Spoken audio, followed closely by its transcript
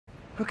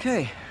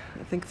Okay,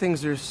 I think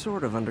things are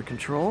sort of under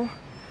control.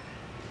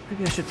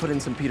 Maybe I should put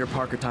in some Peter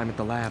Parker time at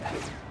the lab.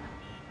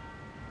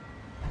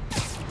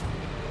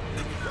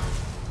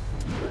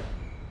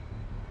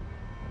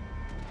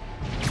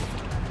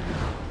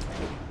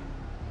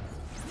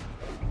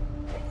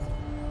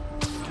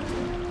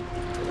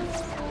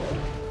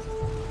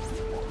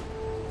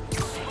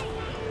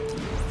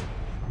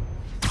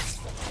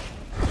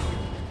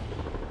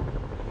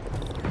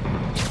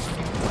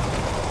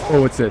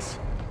 Oh, what's this?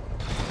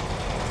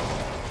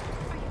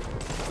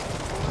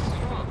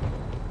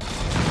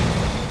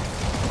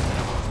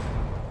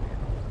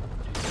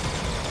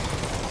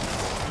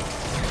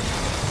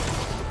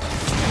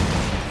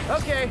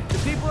 Okay, the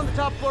people in the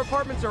top floor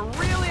apartments are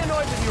really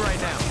annoyed with you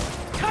right now.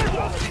 看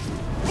我！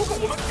如果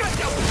我们干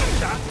掉不挣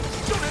扎，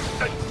就能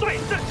粉碎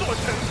这座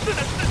城市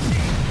的事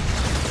情。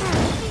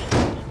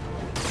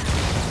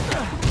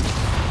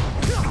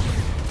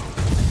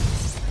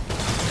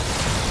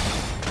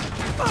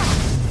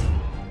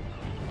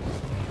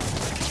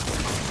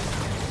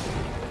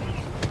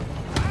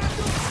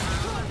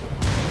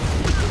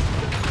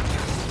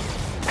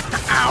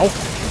Ow!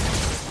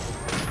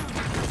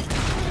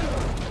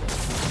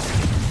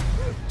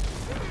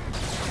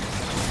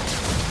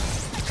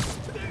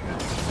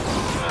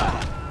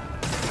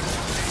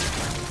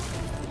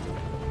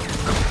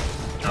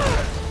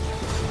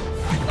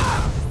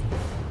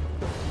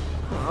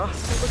 A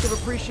look of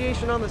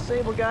appreciation on the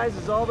Sable guys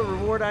is all the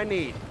reward I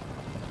need.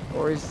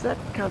 Or is that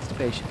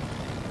constipation?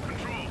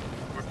 Control,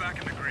 we're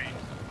back in the green.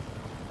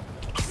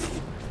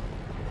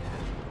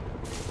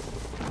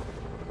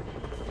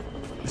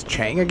 Is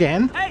Chang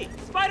again? Hey,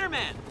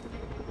 Spiderman!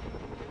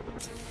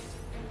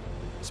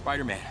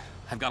 Spiderman,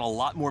 I've got a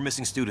lot more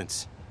missing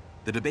students.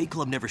 The debate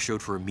club never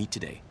showed for a meet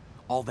today.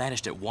 All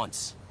vanished at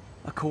once.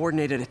 A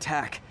coordinated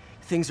attack.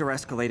 Things are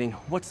escalating.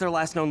 What's their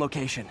last known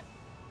location?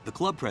 The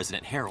club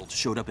president, Harold,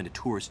 showed up in a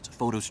tourist's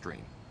photo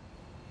stream.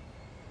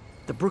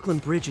 The Brooklyn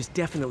Bridge is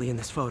definitely in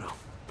this photo.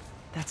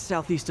 That's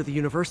southeast of the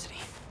university.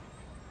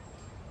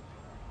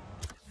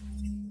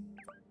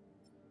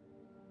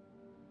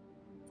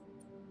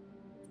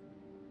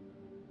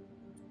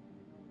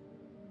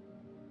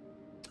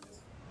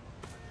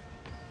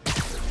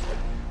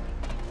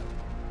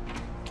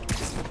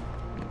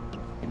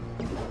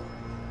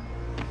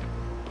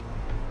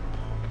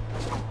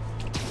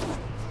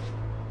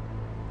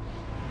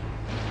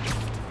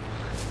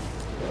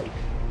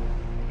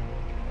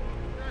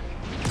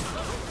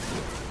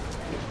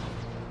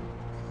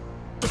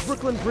 The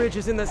Brooklyn Bridge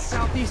is in the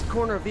southeast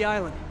corner of the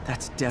island.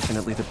 That's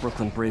definitely the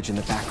Brooklyn Bridge in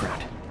the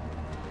background.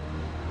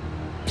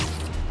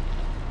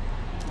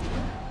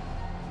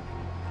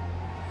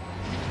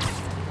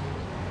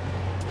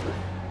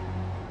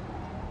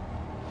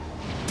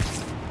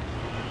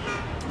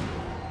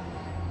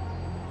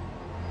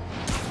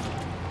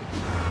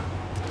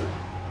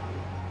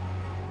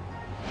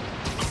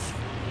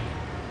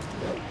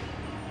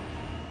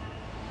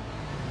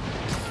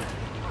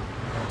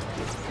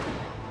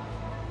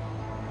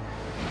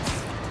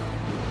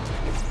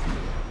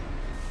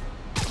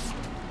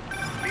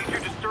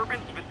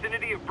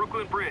 Vicinity of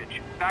Brooklyn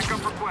Bridge.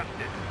 Backup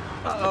requested.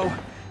 Uh-oh.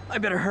 I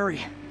better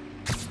hurry.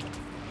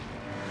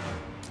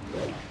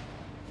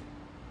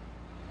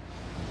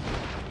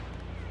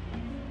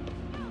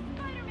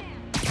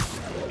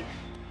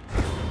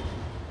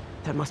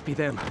 That must be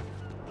them.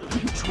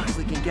 Truck's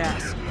leaking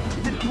gas.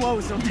 If it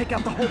blows, it'll take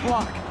out the whole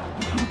block.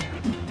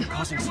 They're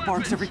causing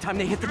sparks every time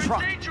they hit the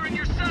truck. You're endangering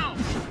yourself!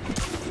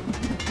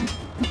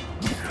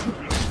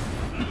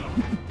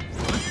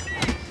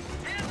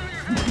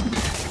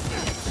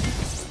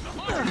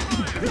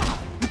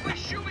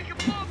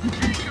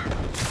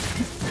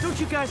 Don't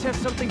you guys have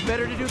something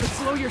better to do than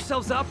slow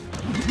yourselves up?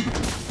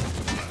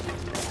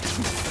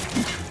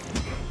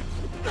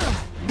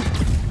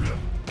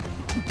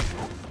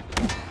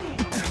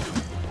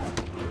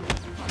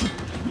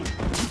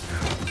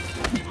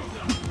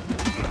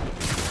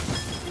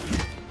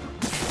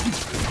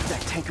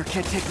 That tanker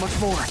can't take much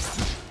more.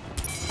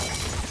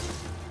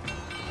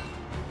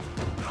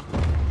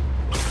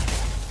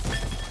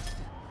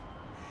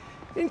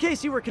 In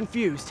case you were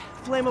confused,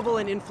 flammable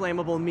and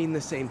inflammable mean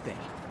the same thing.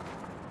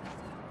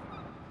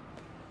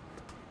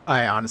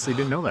 I honestly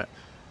didn't know that.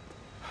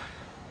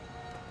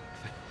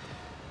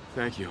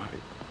 Thank you.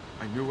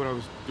 I knew what I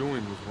was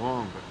doing was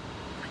wrong, but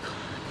I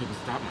couldn't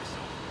stop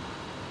myself.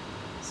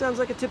 Sounds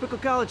like a typical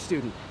college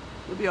student.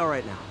 You'll be all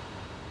right now.